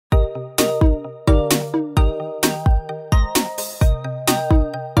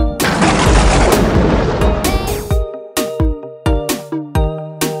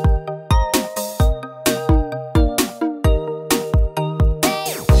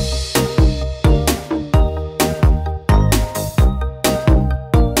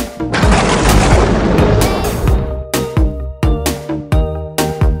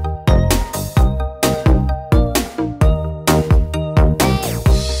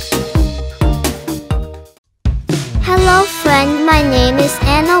is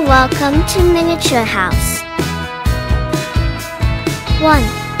Anna. Welcome to Miniature House. 1,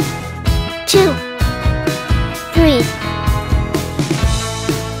 2, 3.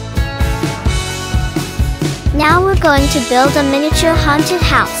 Now we're going to build a miniature haunted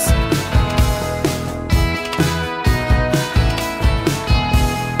house.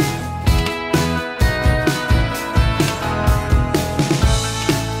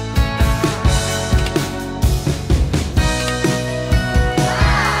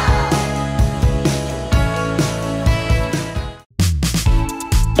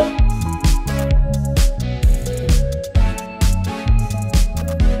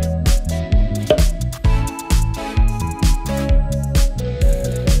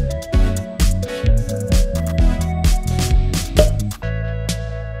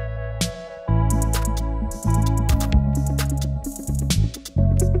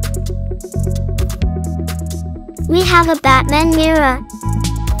 We have a Batman mirror.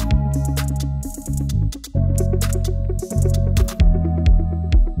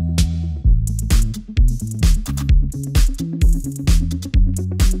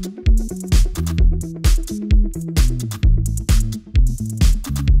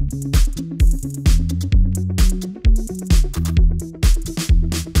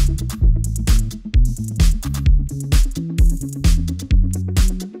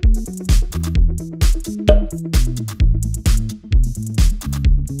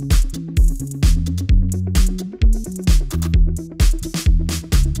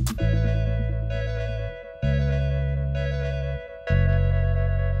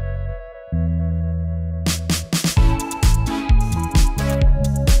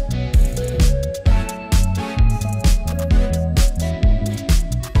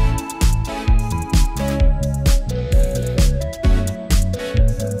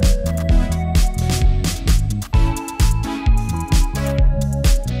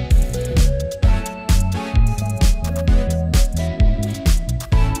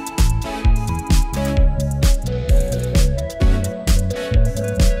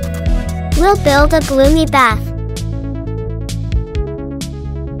 We'll build a gloomy bath.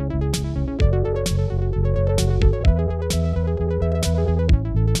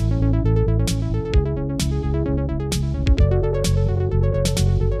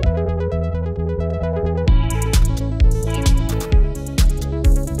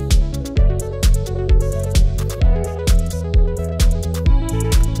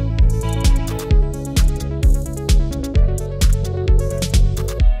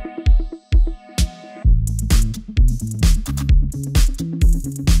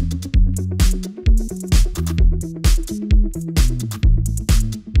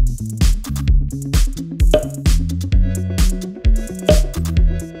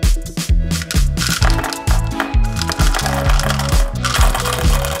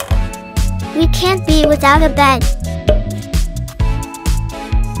 We can't be without a bed.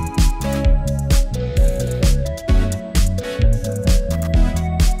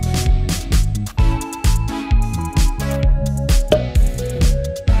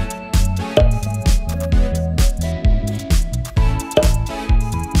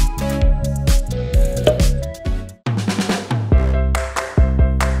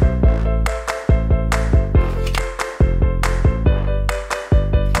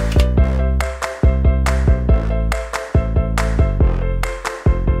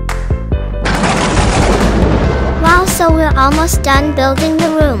 So we're almost done building the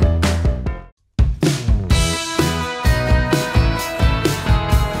room.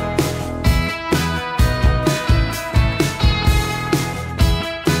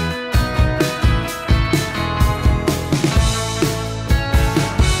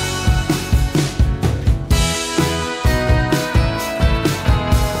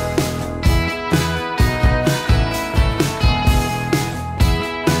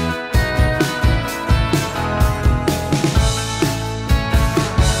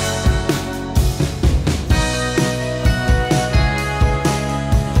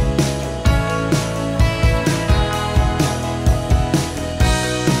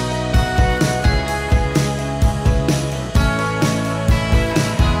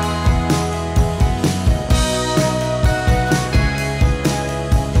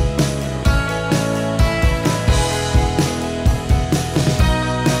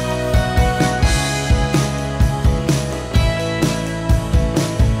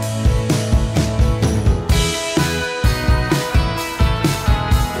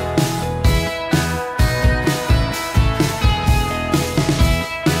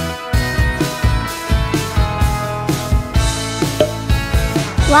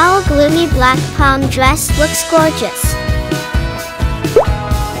 While a gloomy black prom dress looks gorgeous.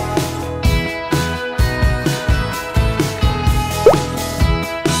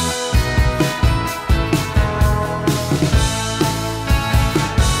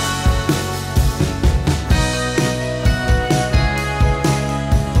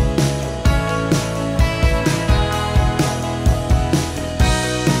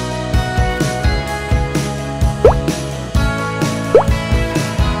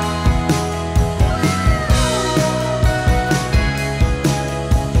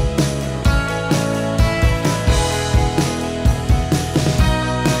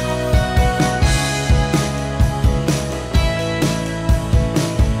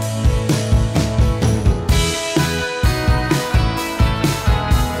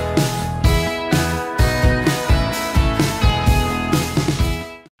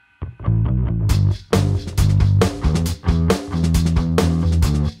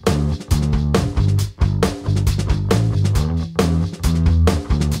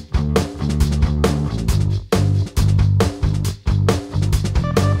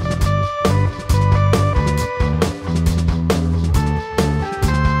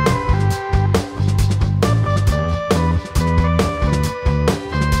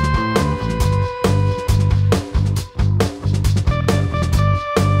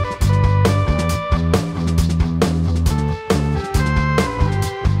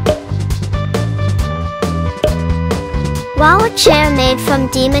 Wow, a chair made from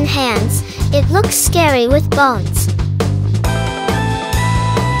demon hands. It looks scary with bones.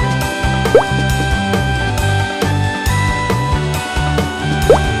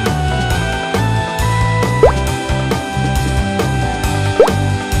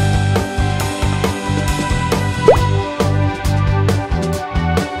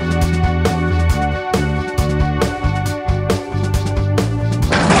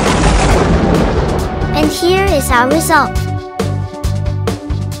 And here is our result.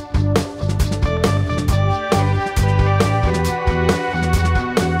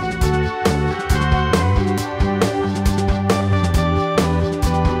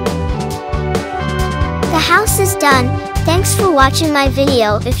 The house is done. Thanks for watching my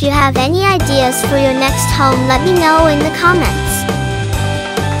video. If you have any ideas for your next home, let me know in the comments.